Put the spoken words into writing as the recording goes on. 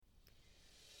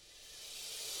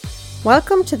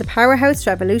Welcome to the Powerhouse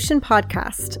Revolution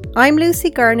podcast. I'm Lucy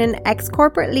Gernon,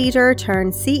 ex-corporate leader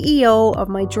turned CEO of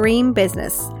my dream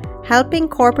business, helping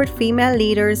corporate female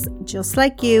leaders just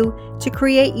like you to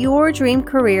create your dream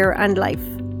career and life.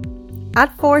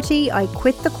 At 40, I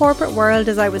quit the corporate world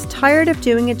as I was tired of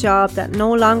doing a job that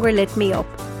no longer lit me up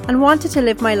and wanted to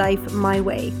live my life my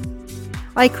way.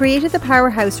 I created the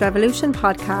Powerhouse Revolution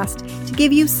podcast to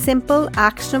give you simple,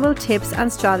 actionable tips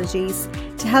and strategies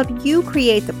to help you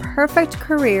create the perfect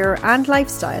career and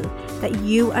lifestyle that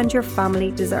you and your family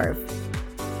deserve.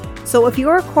 So if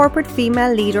you're a corporate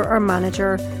female leader or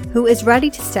manager who is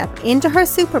ready to step into her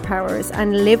superpowers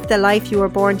and live the life you were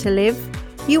born to live,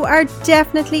 you are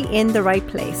definitely in the right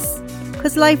place,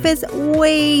 because life is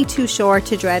way too short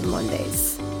to dread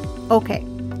Mondays. Okay,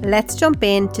 let's jump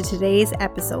into today's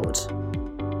episode.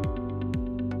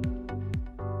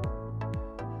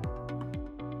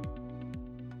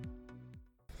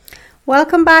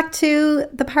 Welcome back to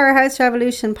the Powerhouse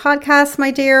Revolution podcast,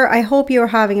 my dear. I hope you're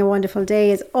having a wonderful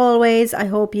day as always. I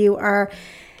hope you are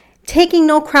taking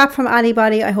no crap from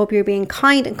anybody. I hope you're being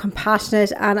kind and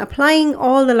compassionate and applying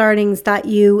all the learnings that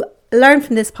you learn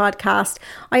from this podcast.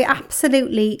 I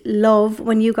absolutely love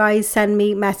when you guys send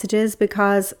me messages,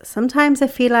 because sometimes I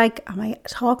feel like, am I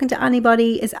talking to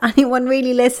anybody? Is anyone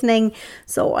really listening?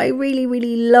 So I really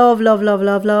love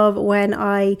when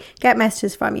I get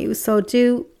messages from you. So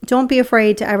don't be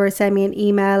afraid to ever send me an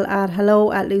email at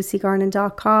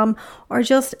hello@lucygarnon.com, or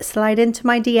just slide into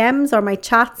my DMs or my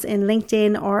chats in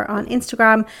LinkedIn or on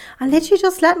Instagram and literally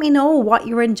just let me know what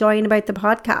you're enjoying about the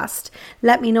podcast.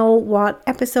 Let me know what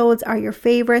episodes are your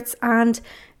favorites, and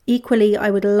equally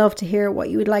I would love to hear what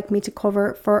you would like me to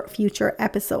cover for future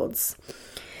episodes.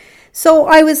 So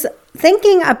I was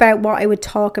thinking about what I would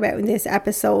talk about in this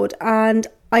episode, and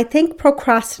I think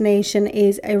procrastination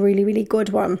is a really good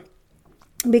one.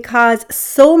 Because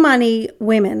so many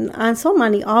women and so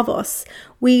many of us,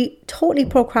 we totally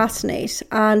procrastinate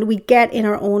and we get in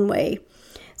our own way.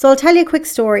 So I'll tell you a quick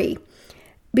story.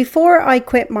 Before I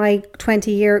quit my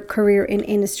 20-year career in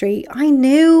industry, I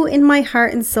knew in my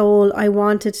heart and soul I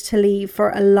wanted to leave for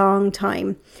a long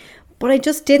time. But I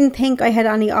just didn't think I had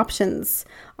any options.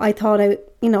 I thought I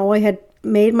had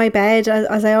made my bed,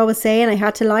 as I always say, and I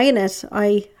had to lie in it.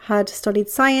 I had studied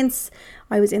science.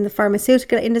 I was in the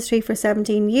pharmaceutical industry for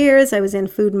 17 years. I was in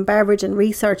food and beverage and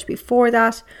research before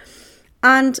that.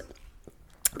 And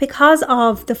because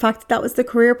of the fact that was the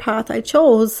career path I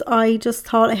chose, I just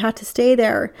thought I had to stay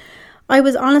there. I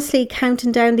was honestly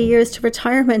counting down the years to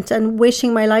retirement and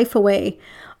wishing my life away.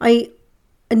 I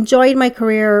enjoyed my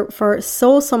career for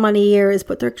so many years,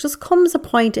 but there just comes a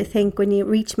point, I think, when you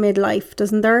reach midlife,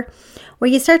 doesn't there, where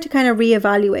you start to kind of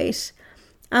reevaluate.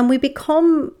 And we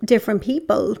become different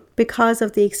people because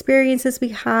of the experiences we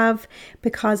have,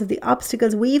 because of the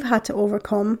obstacles we've had to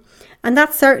overcome. And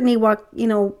that's certainly what,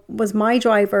 was my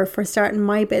driver for starting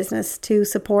my business, to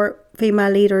support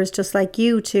female leaders just like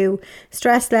you to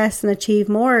stress less and achieve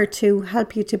more, to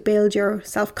help you to build your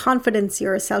self-confidence,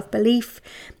 your self-belief,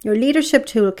 your leadership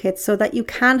toolkit so that you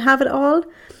can have it all.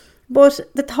 But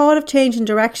the thought of changing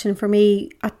direction for me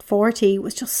at 40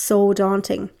 was just so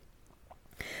daunting.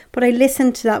 But I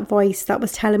listened to that voice that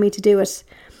was telling me to do it.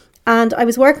 And I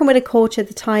was working with a coach at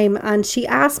the time, and she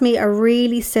asked me a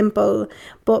really simple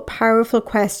but powerful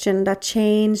question that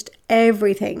changed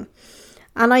everything.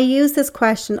 And I use this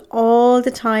question all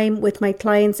the time with my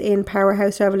clients in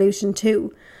Powerhouse Revolution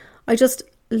too. I just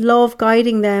love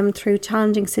guiding them through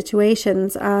challenging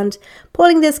situations and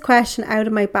pulling this question out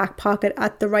of my back pocket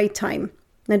at the right time.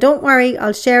 Now don't worry,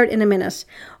 I'll share it in a minute.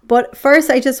 But first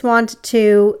I just want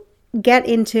to get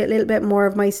into a little bit more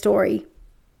of my story.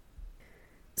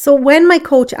 So when my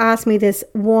coach asked me this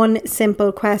one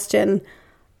simple question,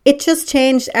 it just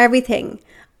changed everything,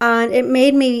 and it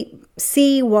made me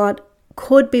see what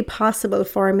could be possible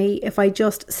for me if I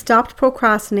just stopped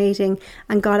procrastinating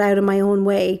and got out of my own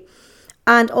way.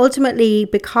 And ultimately,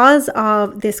 because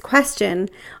of this question,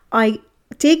 I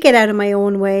did get out of my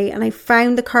own way, and I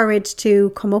found the courage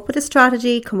to come up with a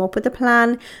strategy, come up with a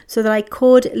plan so that I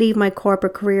could leave my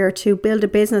corporate career to build a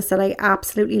business that I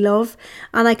absolutely love.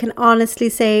 And I can honestly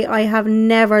say I have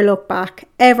never looked back,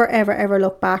 ever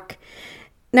looked back.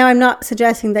 Now, I'm not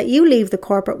suggesting that you leave the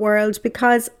corporate world,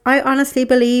 because I honestly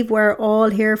believe we're all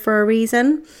here for a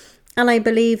reason. And I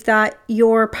believe that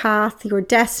your path, your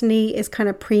destiny is kind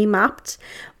of pre-mapped.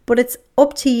 But it's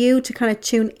up to you to kind of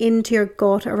tune into your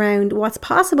gut around what's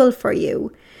possible for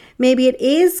you. Maybe it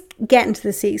is getting to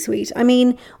the C-suite. I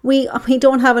mean, we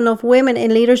don't have enough women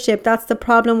in leadership. That's the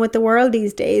problem with the world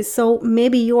these days. So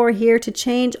maybe you're here to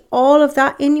change all of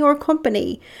that in your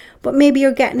company. But maybe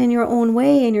you're getting in your own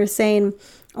way and you're saying,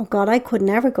 oh God, I could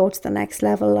never go to the next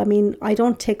level. I mean, I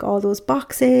don't tick all those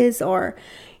boxes, or,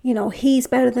 he's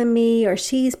better than me or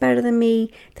she's better than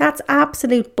me. That's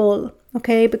absolute bull,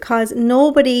 okay? Because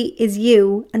nobody is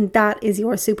you, and that is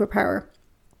your superpower.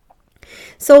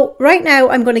 So right now,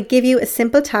 I'm going to give you a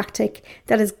simple tactic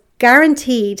that is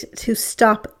guaranteed to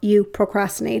stop you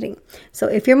procrastinating. So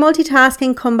if you're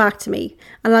multitasking, come back to me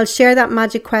and I'll share that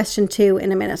magic question too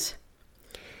in a minute.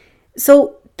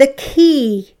 So the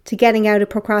key to getting out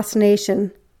of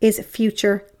procrastination is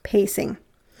future pacing.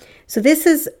 So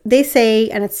they say,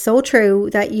 and it's so true,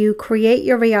 that you create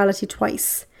your reality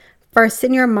twice. First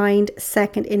in your mind,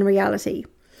 second in reality.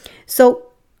 So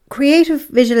creative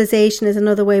visualization is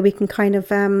another way we can kind of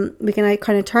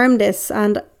term this.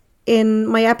 And in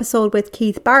my episode with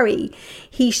Keith Barry,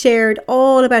 he shared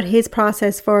all about his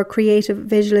process for creative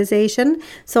visualization.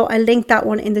 So I'll link that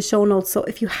one in the show notes. So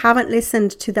if you haven't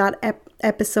listened to that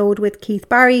episode with Keith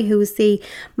Barry, who's the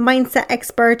mindset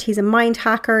expert, he's a mind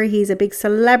hacker, he's a big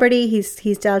celebrity,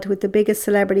 he's dealt with the biggest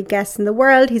celebrity guests in the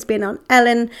world, he's been on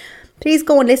Ellen. Please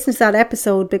go and listen to that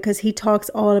episode because he talks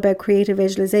all about creative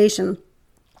visualization.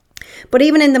 But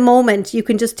even in the moment, you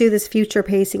can just do this future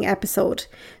pacing episode.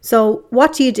 So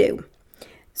what do you do?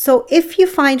 So if you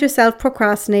find yourself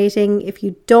procrastinating, if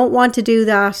you don't want to do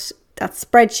that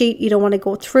spreadsheet, you don't want to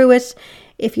go through it,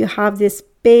 if you have this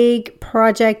big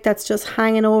project that's just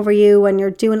hanging over you and you're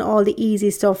doing all the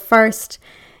easy stuff first,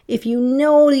 if you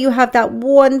know you have that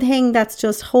one thing that's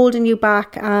just holding you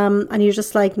back and you're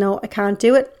just like, no, I can't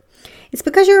do it, it's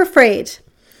because you're afraid.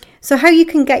 So how you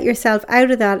can get yourself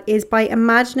out of that is by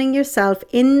imagining yourself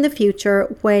in the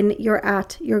future when you're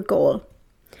at your goal.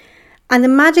 And the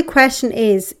magic question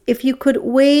is, if you could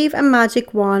wave a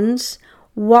magic wand,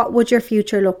 what would your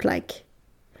future look like?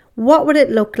 What would it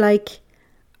look like?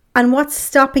 And what's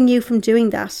stopping you from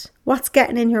doing that? What's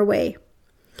getting in your way?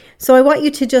 So I want you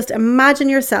to just imagine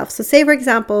yourself. So say, for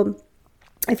example,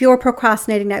 if you're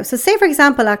procrastinating now. So say, for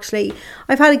example, actually,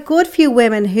 I've had a good few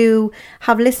women who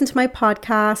have listened to my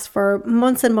podcast for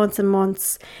months and months and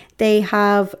months. They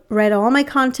have read all my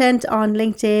content on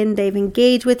LinkedIn. They've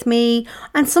engaged with me.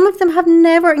 And some of them have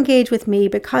never engaged with me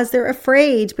because they're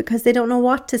afraid, because they don't know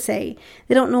what to say.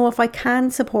 They don't know if I can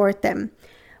support them.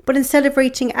 But instead of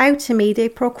reaching out to me, they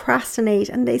procrastinate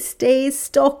and they stay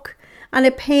stuck. And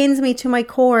it pains me to my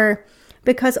core.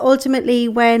 Because ultimately,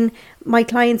 when my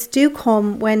clients do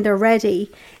come when they're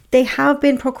ready, they have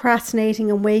been procrastinating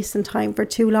and wasting time for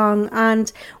too long.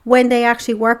 And when they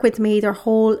actually work with me, their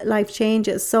whole life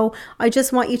changes. So I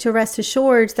just want you to rest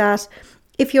assured that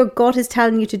if your gut is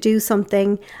telling you to do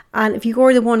something, and if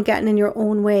you're the one getting in your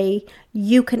own way,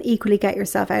 you can equally get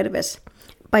yourself out of it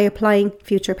by applying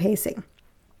future pacing.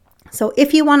 So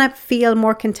if you want to feel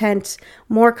more content,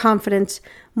 more confident,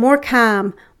 more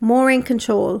calm, more in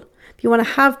control, you want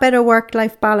to have better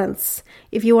work-life balance,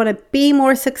 if you want to be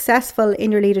more successful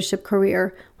in your leadership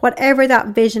career, whatever that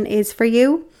vision is for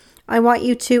you, I want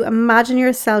you to imagine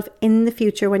yourself in the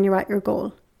future when you're at your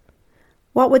goal.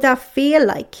 What would that feel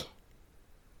like?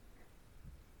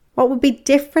 What would be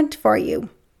different for you?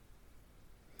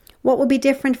 What would be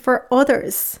different for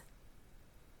others?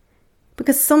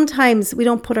 Because sometimes we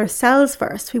don't put ourselves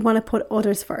first, we want to put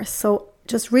others first. So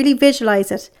just really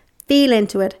visualize it, feel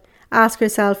into it, ask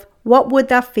yourself, what would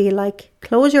that feel like?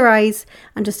 Close your eyes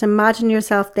and just imagine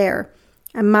yourself there.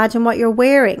 Imagine what you're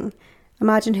wearing.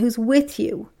 Imagine who's with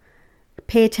you.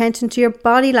 Pay attention to your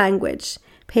body language.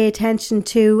 Pay attention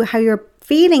to how you're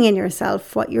feeling in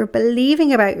yourself, what you're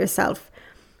believing about yourself.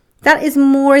 That is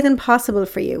more than possible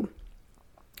for you.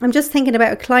 I'm just thinking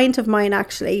about a client of mine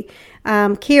actually,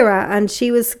 Kira, and she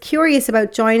was curious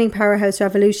about joining Powerhouse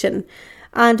Revolution.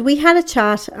 And we had a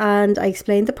chat and I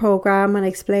explained the program and I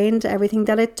explained everything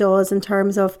that it does in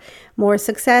terms of more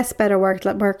success, better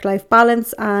work-life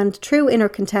balance and true inner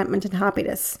contentment and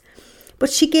happiness.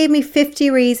 But she gave me 50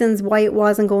 reasons why it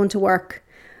wasn't going to work,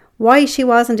 why she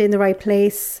wasn't in the right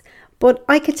place. But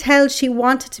I could tell she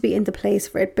wanted to be in the place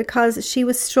for it because she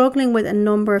was struggling with a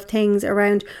number of things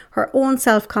around her own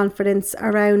self-confidence,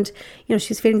 around,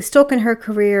 she's feeling stuck in her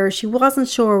career. She wasn't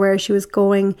sure where she was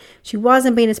going. She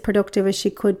wasn't being as productive as she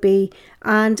could be.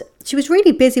 And she was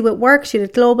really busy with work. She had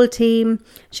a global team.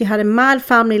 She had a mad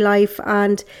family life.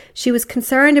 And she was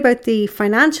concerned about the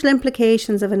financial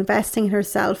implications of investing in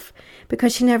herself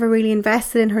because she never really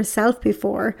invested in herself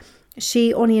before.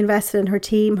 She only invested in her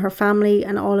team, her family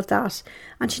and all of that.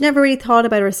 And she never really thought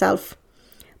about herself.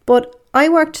 But I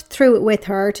worked through it with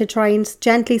her to try and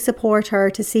gently support her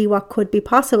to see what could be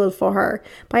possible for her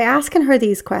by asking her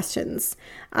these questions.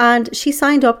 And she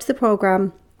signed up to the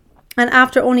program. And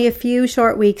after only a few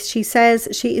short weeks, she says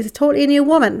she is a totally new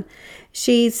woman.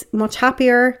 She's much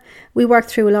happier. We work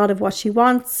through a lot of what she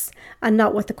wants and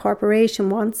not what the corporation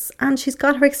wants. And she's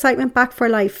got her excitement back for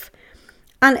life.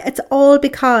 And it's all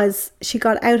because she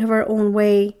got out of her own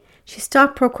way. She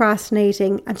stopped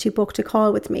procrastinating and she booked a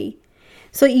call with me.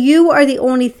 So you are the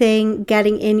only thing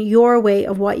getting in your way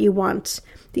of what you want.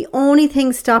 The only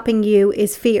thing stopping you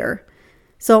is fear.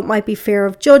 So it might be fear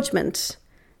of judgment,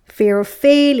 fear of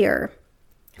failure,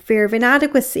 fear of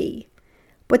inadequacy.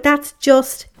 But that's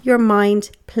just your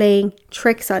mind playing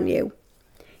tricks on you.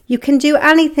 You can do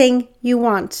anything you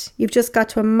want. You've just got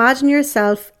to imagine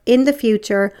yourself in the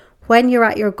future when you're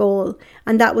at your goal,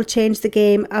 and that will change the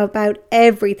game about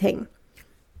everything.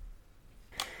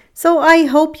 So I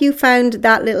hope you found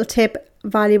that little tip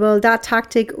valuable. That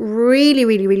tactic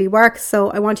really works.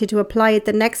 So I want you to apply it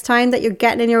the next time that you're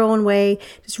getting in your own way.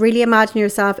 Just really imagine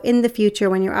yourself in the future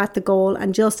when you're at the goal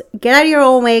and just get out of your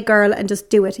own way, girl, and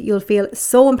just do it. You'll feel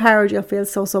so empowered. You'll feel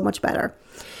so much better.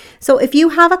 So if you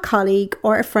have a colleague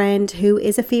or a friend who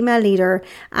is a female leader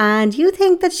and you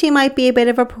think that she might be a bit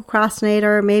of a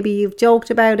procrastinator, maybe you've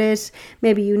joked about it,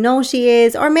 maybe you know she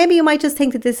is, or maybe you might just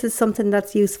think that this is something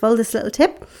that's useful, this little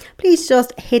tip, please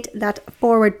just hit that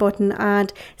forward button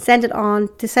and send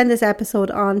this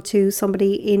episode on to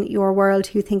somebody in your world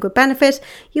who you think would benefit.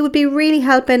 You would be really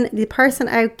helping the person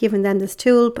out, giving them this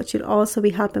tool, but you'll also be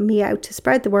helping me out to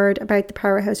spread the word about the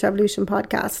Powerhouse Revolution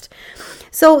podcast.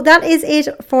 So that is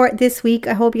it for this week.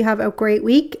 I hope you have a great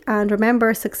week, and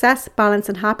remember, success, balance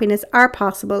and happiness are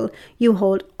possible. You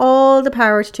hold all the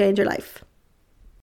power to change your life.